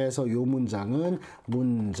뒤에서부터. 그래서 요 문장은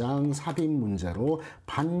문장 삽입 문제로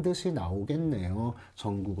반드시 나오겠네요.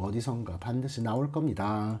 전국 어디선가 반드시 나올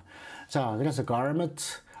겁니다. 자, 그래서 garment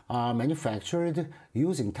manufactured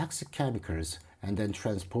using toxic chemicals and then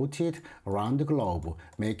transported around the globe,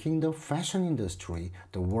 making the fashion industry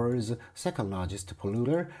the world's second largest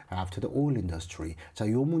polluter after the oil industry. 자,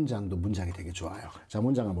 요 문장도 문장이 되게 좋아요. 자,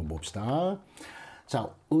 문장 한번 봅시다. 자,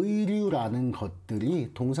 의류라는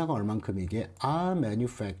것들이 동사가 얼만큼 이게 are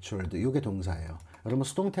manufactured, 요게 동사예요. 여러분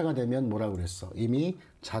수동태가 되면 뭐라고 그랬어? 이미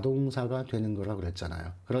자동사가 되는 거라고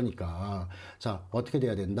그랬잖아요. 그러니까 자, 어떻게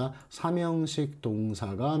돼야 된다? 3형식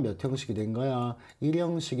동사가 몇 형식이 된 거야?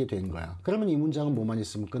 1형식이 된 거야. 그러면 이 문장은 뭐만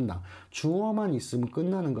있으면 끝나? 주어만 있으면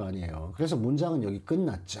끝나는 거 아니에요. 그래서 문장은 여기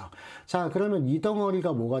끝났죠. 자, 그러면 이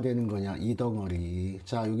덩어리가 뭐가 되는 거냐? 이 덩어리.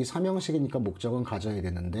 자, 여기 3형식이니까 목적은 가져야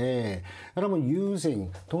되는데, 여러분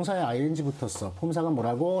using 동사에 ing 붙었어. 품사가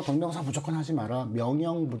뭐라고? 동명사 무조건 하지 마라.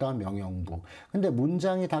 명형부다, 명형부. 근데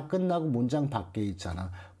문장이 다 끝나고 문장 밖에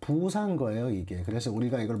있잖아. 부사인 거예요, 이게. 그래서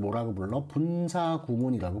우리가 이걸 뭐라고 불러? 분사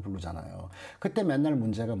구문이라고 부르잖아요. 그때 맨날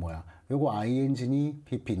문제가 뭐야? 요거 ing니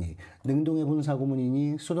pp니, 능동의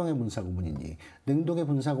분사구문이니 수동의 분사구문이니, 능동의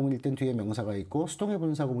분사구문일 땐 뒤에 명사가 있고 수동의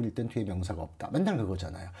분사구문일 땐 뒤에 명사가 없다. 맨날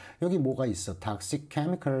그거잖아요. 여기 뭐가 있어? toxic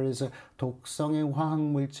chemicals, 독성의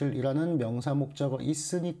화학물질이라는 명사 목적어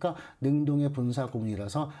있으니까 능동의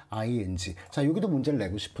분사구문이라서 ing. 자, 여기도 문제를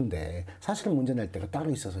내고 싶은데 사실은 문제 낼 때가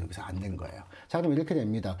따로 있어서 여기서 안 낸 거예요. 자, 그럼 이렇게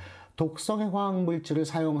됩니다. 독성의 화학물질을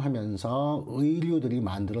사용하면서 의류들이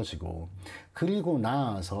만들어지고 그리고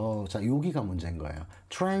나서 자, 여기가 문제인 거예요.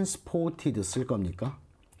 transported 쓸 겁니까?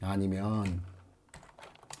 아니면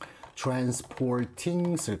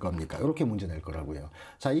transporting 쓸 겁니까? 이렇게 문제 낼 거라고요.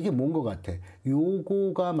 자, 이게 뭔 것 같아?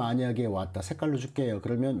 요거가 만약에 왔다. 색깔로 줄게요.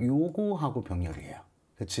 그러면 요거하고 병렬이에요.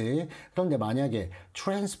 그치? 그런데 만약에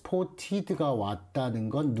transported가 왔다는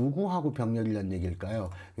건 누구하고 병렬이라는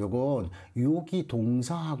얘기일까요? 요건 여기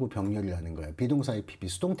동사하고 병렬이라는 거예요. 비동사의 PP,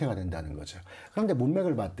 수동태가 된다는 거죠. 그런데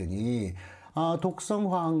문맥을 봤더니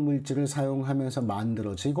독성 화학물질을 사용하면서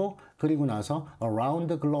만들어지고 그리고 나서 around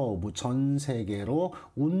the globe, 전 세계로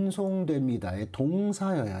운송됩니다의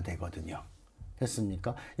동사여야 되거든요.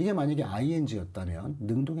 됐습니까? 이게 만약에 ing였다면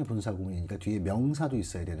능동의 분사구문이니까 뒤에 명사도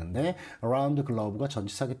있어야 되는데 around the globe가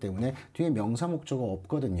전치사기 때문에 뒤에 명사 목적어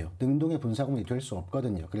없거든요. 능동의 분사구문이 될 수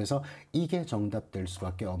없거든요. 그래서 이게 정답될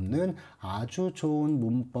수밖에 없는 아주 좋은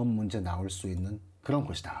문법 문제 나올 수 있는 그런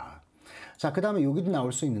곳이다. 자, 그 다음에 여기도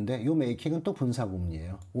나올 수 있는데 요 making은 또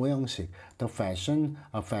분사구문이에요. 오형식 the fashion,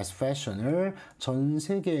 fast fashion을 전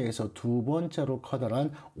세계에서 두 번째로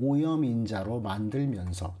커다란 오염인자로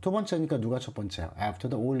만들면서 두 번째니까 누가 첫 번째야? After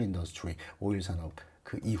the oil industry, 오일 산업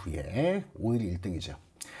그 이후에 오일이 1등이죠.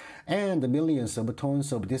 And millions of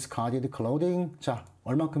tons of discarded clothing. 자,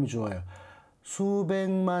 얼마큼이 주어요?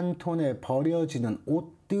 수백만 톤의 버려지는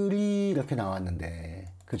옷들이 이렇게 나왔는데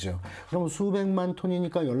그죠? 그럼 수백만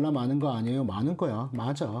톤이니까 열나 많은 거 아니에요? 많은 거야.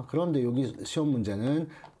 맞아. 그런데 여기 시험 문제는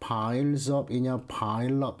piles up이냐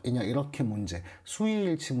pile up이냐 이렇게 문제.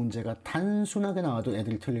 수일치 문제가 단순하게 나와도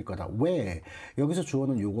애들이 틀릴 거다. 왜? 여기서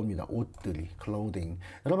주어는 요겁니다. 옷들이, clothing.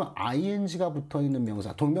 여러분 ing가 붙어있는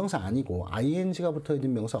명사, 동명사 아니고 ing가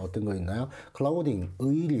붙어있는 명사 어떤 거 있나요? clothing,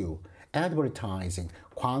 의류, advertising,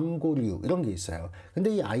 광고류 이런 게 있어요.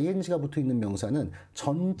 근데 이 ing가 붙어 있는 명사는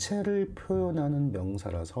전체를 표현하는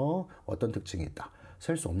명사라서 어떤 특징이 있다?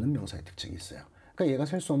 셀 수 없는 명사의 특징이 있어요. 그러니까 얘가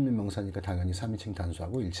셀 수 없는 명사니까 당연히 3인칭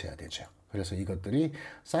단수하고 일치해야 되죠. 그래서 이것들이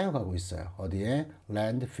쌓여가고 있어요. 어디에?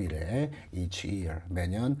 landfill에 each year,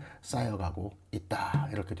 매년 쌓여가고 있다.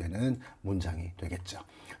 이렇게 되는 문장이 되겠죠.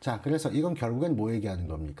 자, 그래서 이건 결국엔 뭐 얘기하는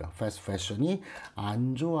겁니까? fast fashion이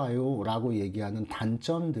안 좋아요 라고 얘기하는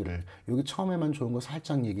단점들을 여기 처음에만 좋은 거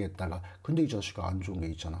살짝 얘기했다가 근데 이 자식아 안 좋은 게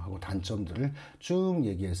있잖아 하고 단점들을 쭉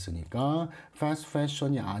얘기했으니까 fast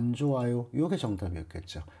fashion이 안 좋아요. 이게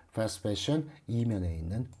정답이었겠죠. fast fashion 이면에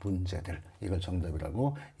있는 문제들 이걸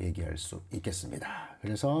정답이라고 얘기할 수 있겠습니다.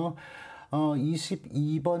 그래서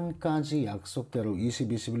 22번까지 약속대로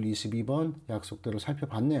 20, 21, 22번 약속대로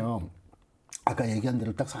살펴봤네요. 아까 얘기한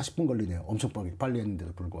대로 딱 40분 걸리네요. 엄청 빨리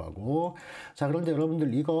했는데도 불구하고. 자, 그런데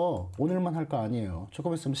여러분들 이거 오늘만 할 거 아니에요.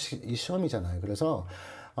 조금 있으면 이 시험이잖아요. 그래서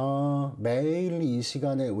매일 이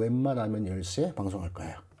시간에 웬만하면 10시에 방송할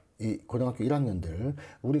거예요. 이 고등학교 1학년들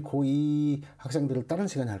우리 고2 학생들을 다른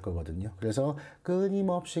시간에 할 거거든요. 그래서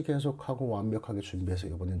끊임없이 계속하고 완벽하게 준비해서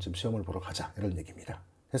이번엔 좀 시험을 보러 가자 이런 얘기입니다.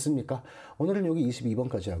 됐습니까? 오늘은 여기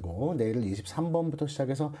 22번까지 하고 내일은 23번부터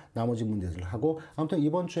시작해서 나머지 문제들을 하고 아무튼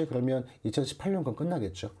이번 주에 그러면 2018년 건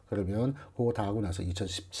끝나겠죠. 그러면 그거 다 하고 나서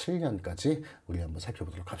 2017년까지 우리 한번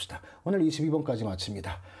살펴보도록 합시다. 오늘 22번까지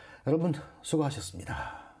마칩니다. 여러분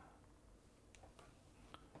수고하셨습니다.